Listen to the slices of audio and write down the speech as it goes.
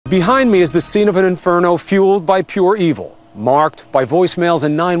Behind me is the scene of an inferno fueled by pure evil, marked by voicemails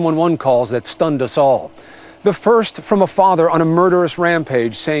and 911 calls that stunned us all. The first from a father on a murderous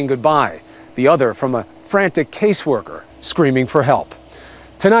rampage saying goodbye, the other from a frantic caseworker screaming for help.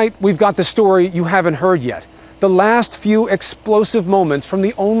 Tonight, we've got the story you haven't heard yet, the last few explosive moments from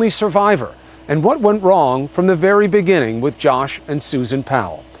the only survivor, and what went wrong from the very beginning with Josh and Susan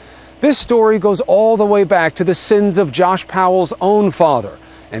Powell. This story goes all the way back to the sins of Josh Powell's own father,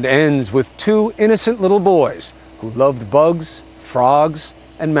 and ends with two innocent little boys who loved bugs, frogs,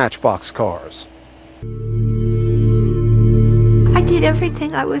 and matchbox cars. I did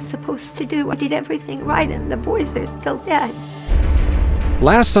everything I was supposed to do. I did everything right, and the boys are still dead.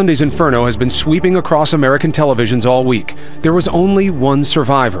 Last Sunday's inferno has been sweeping across American televisions all week. There was only one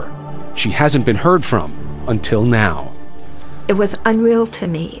survivor. She hasn't been heard from until now. It was unreal to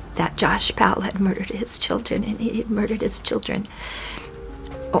me that Josh Powell had murdered his children, and he had murdered his children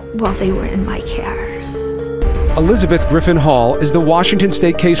while they were in my care. Elizabeth Griffin Hall is the Washington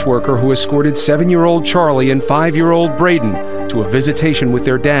State caseworker who escorted 7-year-old Charlie and 5-year-old Braden to a visitation with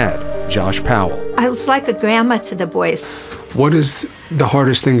their dad, Josh Powell. I was like a grandma to the boys. What is the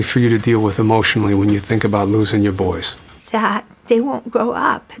hardest thing for you to deal with emotionally when you think about losing your boys? That they won't grow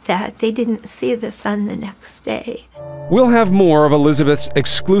up, that they didn't see the sun the next day. We'll have more of Elizabeth's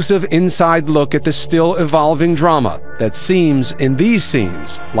exclusive inside look at the still evolving drama that seems, in these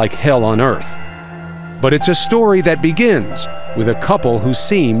scenes, like hell on earth. But it's a story that begins with a couple who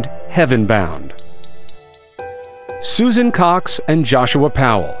seemed heaven-bound. Susan Cox and Joshua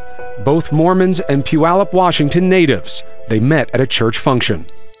Powell, both Mormons and Puyallup, Washington natives. They met at a church function.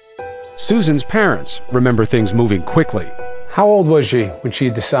 Susan's parents remember things moving quickly. How old was she when she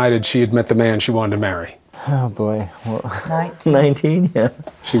decided she had met the man she wanted to marry? Oh boy, well, 19. 19, yeah.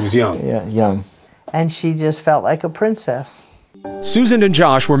 She was young. Yeah, young. And she just felt like a princess. Susan and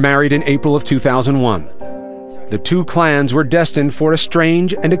Josh were married in April of 2001. The two clans were destined for a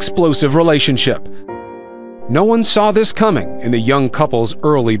strange and explosive relationship. No one saw this coming in the young couple's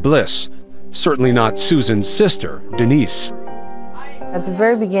early bliss. Certainly not Susan's sister, Denise. At the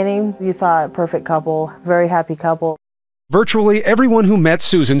very beginning, you thought perfect couple, very happy couple. Virtually everyone who met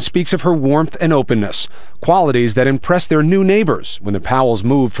Susan speaks of her warmth and openness, qualities that impressed their new neighbors when the Powells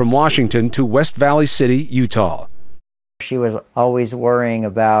moved from Washington to West Valley City, Utah. She was always worrying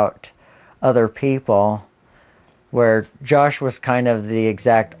about other people, where Josh was kind of the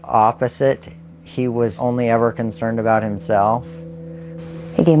exact opposite. He was only ever concerned about himself.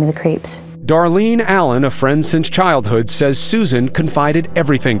 He gave me the creeps. Darlene Allen, a friend since childhood, says Susan confided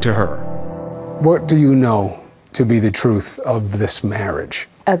everything to her. What do you know to be the truth of this marriage?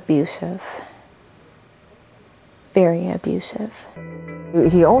 Abusive. Very abusive.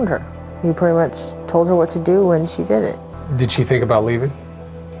 He owned her. He pretty much told her what to do when she did it. Did she think about leaving?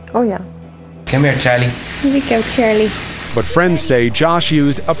 Oh, yeah. Come here, Charlie. Here we go, Charlie. But friends say Josh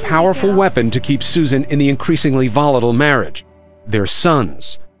used a powerful weapon to keep Susan in the increasingly volatile marriage. Their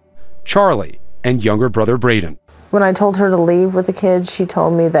sons, Charlie and younger brother Braden. When I told her to leave with the kids, she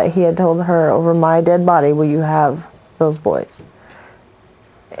told me that he had told her, over my dead body, will you have those boys?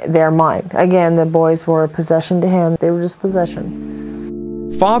 They're mine. Again, the boys were a possession to him. They were just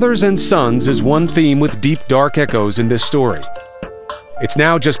possession. Fathers and sons is one theme with deep, dark echoes in this story. It's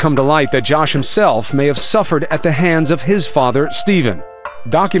now just come to light that Josh himself may have suffered at the hands of his father, Stephen.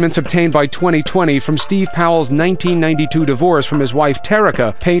 Documents obtained by 2020 from Steve Powell's 1992 divorce from his wife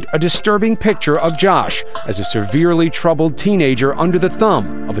Terica paint a disturbing picture of Josh as a severely troubled teenager under the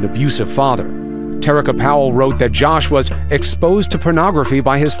thumb of an abusive father. Terica Powell wrote that Josh was exposed to pornography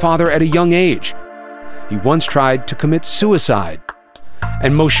by his father at a young age. He once tried to commit suicide.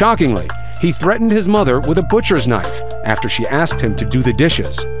 And most shockingly, he threatened his mother with a butcher's knife after she asked him to do the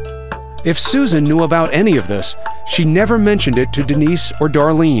dishes. If Susan knew about any of this, she never mentioned it to Denise or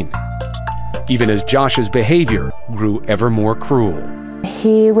Darlene, even as Josh's behavior grew ever more cruel.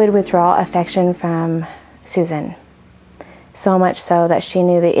 He would withdraw affection from Susan, so much so that she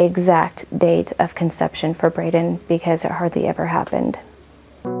knew the exact date of conception for Braden because it hardly ever happened.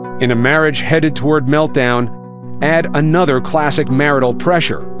 In a marriage headed toward meltdown, add another classic marital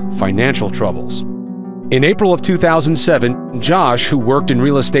pressure, financial troubles. In April of 2007, Josh, who worked in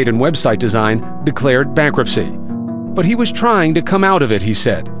real estate and website design, declared bankruptcy. But he was trying to come out of it, he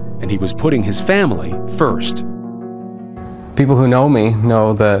said, and he was putting his family first. People who know me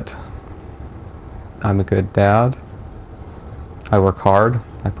know that I'm a good dad. I work hard.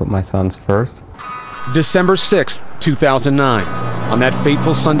 I put my sons first. December 6th, 2009. On that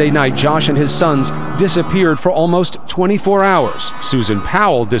fateful Sunday night, Josh and his sons disappeared for almost 24 hours. Susan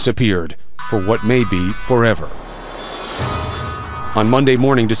Powell disappeared for what may be forever. On Monday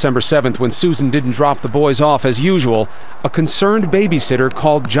morning, December 7th, when Susan didn't drop the boys off as usual, a concerned babysitter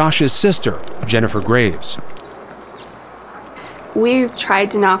called Josh's sister, Jennifer Graves. We tried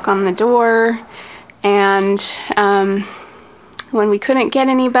to knock on the door, and when we couldn't get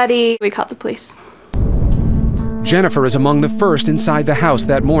anybody, we called the police. Jennifer is among the first inside the house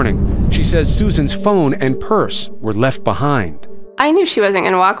that morning. She says Susan's phone and purse were left behind. I knew she wasn't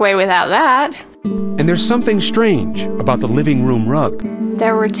going to walk away without that. And there's something strange about the living room rug.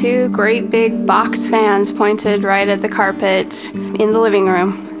 There were two great big box fans pointed right at the carpet in the living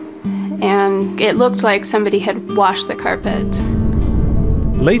room, and it looked like somebody had washed the carpet.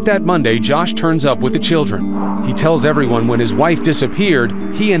 Late that Monday, Josh turns up with the children. He tells everyone when his wife disappeared,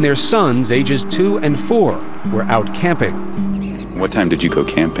 he and their sons, ages 2 and 4, were out camping. What time did you go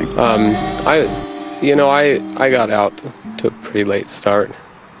camping? I got out to a pretty late start.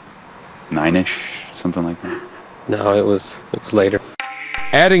 9-ish, something like that? No, it was later.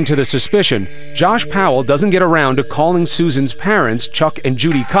 Adding to the suspicion, Josh Powell doesn't get around to calling Susan's parents, Chuck and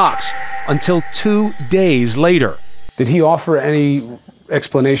Judy Cox, until 2 days later. Did he offer any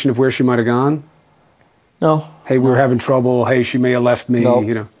explanation of where she might have gone? No. Hey, we were having trouble. Hey, she may have left me, Nope.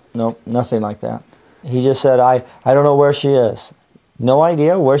 you know. Nope, nothing like that. He just said, I don't know where she is. No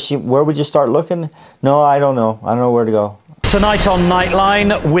idea where would you start looking? No, I don't know. I don't know where to go. Tonight on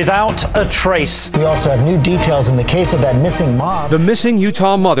Nightline, without a trace. We also have new details in the case of that missing mom. The missing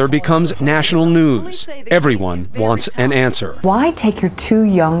Utah mother becomes national news. Everyone wants an answer. Why take your 2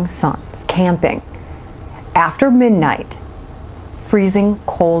 young sons camping after midnight, freezing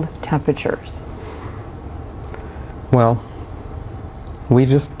cold temperatures? Well, we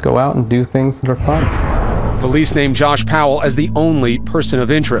just go out and do things that are fun. Police name Josh Powell as the only person of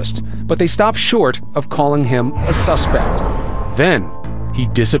interest, but they stop short of calling him a suspect. Then, he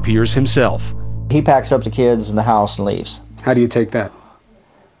disappears himself. He packs up the kids in the house and leaves. How do you take that?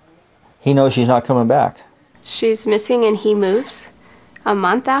 He knows she's not coming back. She's missing and he moves a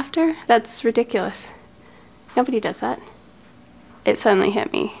month after? That's ridiculous. Nobody does that. It suddenly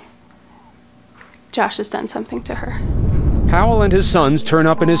hit me. Josh has done something to her. Powell and his sons turn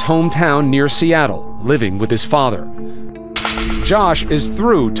up in his hometown near Seattle, living with his father. Josh is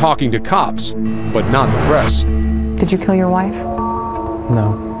through talking to cops, but not the press. Did you kill your wife?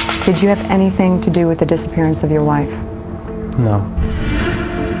 No. Did you have anything to do with the disappearance of your wife? No.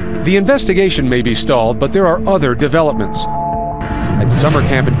 The investigation may be stalled, but there are other developments. At summer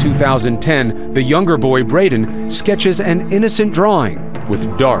camp in 2010, the younger boy, Braden, sketches an innocent drawing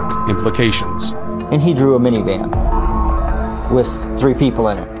with dark implications. And he drew a minivan with 3 people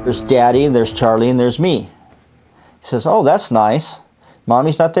in it. There's Daddy, there's Charlie, and there's me. He says, oh, that's nice.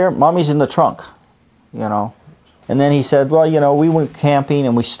 Mommy's not there? Mommy's in the trunk, you know. And then he said, well, you know, we went camping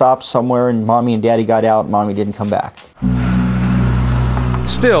and we stopped somewhere and Mommy and Daddy got out and Mommy didn't come back.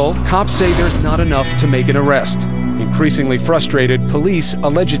 Still, cops say there's not enough to make an arrest. Increasingly frustrated, police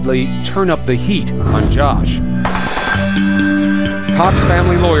allegedly turn up the heat on Josh. Cox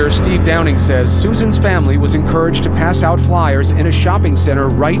family lawyer Steve Downing says Susan's family was encouraged to pass out flyers in a shopping center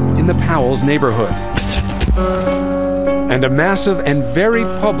right in the Powell's neighborhood. And a massive and very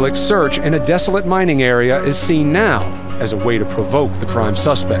public search in a desolate mining area is seen now as a way to provoke the prime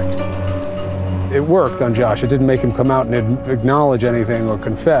suspect. It worked on Josh. It didn't make him come out and acknowledge anything or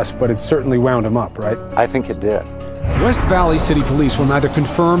confess, but it certainly wound him up, right? I think it did. West Valley City Police will neither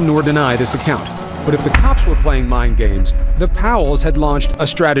confirm nor deny this account. But if the cops were playing mind games, the Powells had launched a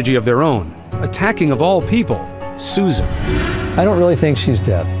strategy of their own, attacking of all people, Susan. I don't really think she's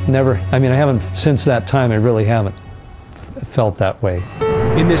dead. Never. I mean, I haven't, since that time, I really haven't felt that way.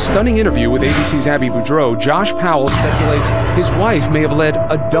 In this stunning interview with ABC's Abby Boudreau, Josh Powell speculates his wife may have led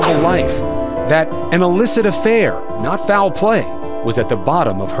a double life, that an illicit affair, not foul play, was at the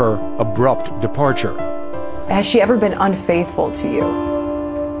bottom of her abrupt departure. Has she ever been unfaithful to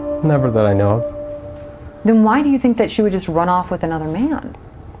you? Never that I know of. Then why do you think that she would just run off with another man?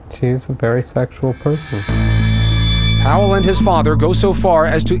 She's a very sexual person. Powell and his father go so far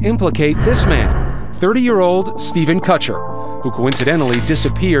as to implicate this man, 30-year-old Stephen Kutcher, who coincidentally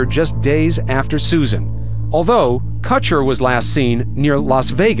disappeared just days after Susan. Although Kutcher was last seen near Las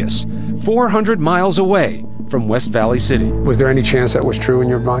Vegas, 400 miles away from West Valley City. Was there any chance that was true in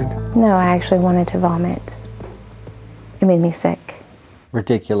your mind? No, I actually wanted to vomit. It made me sick.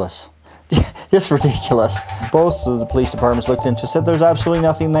 Ridiculous. Just ridiculous. Both of the police departments looked into it, said there's absolutely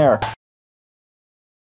nothing there.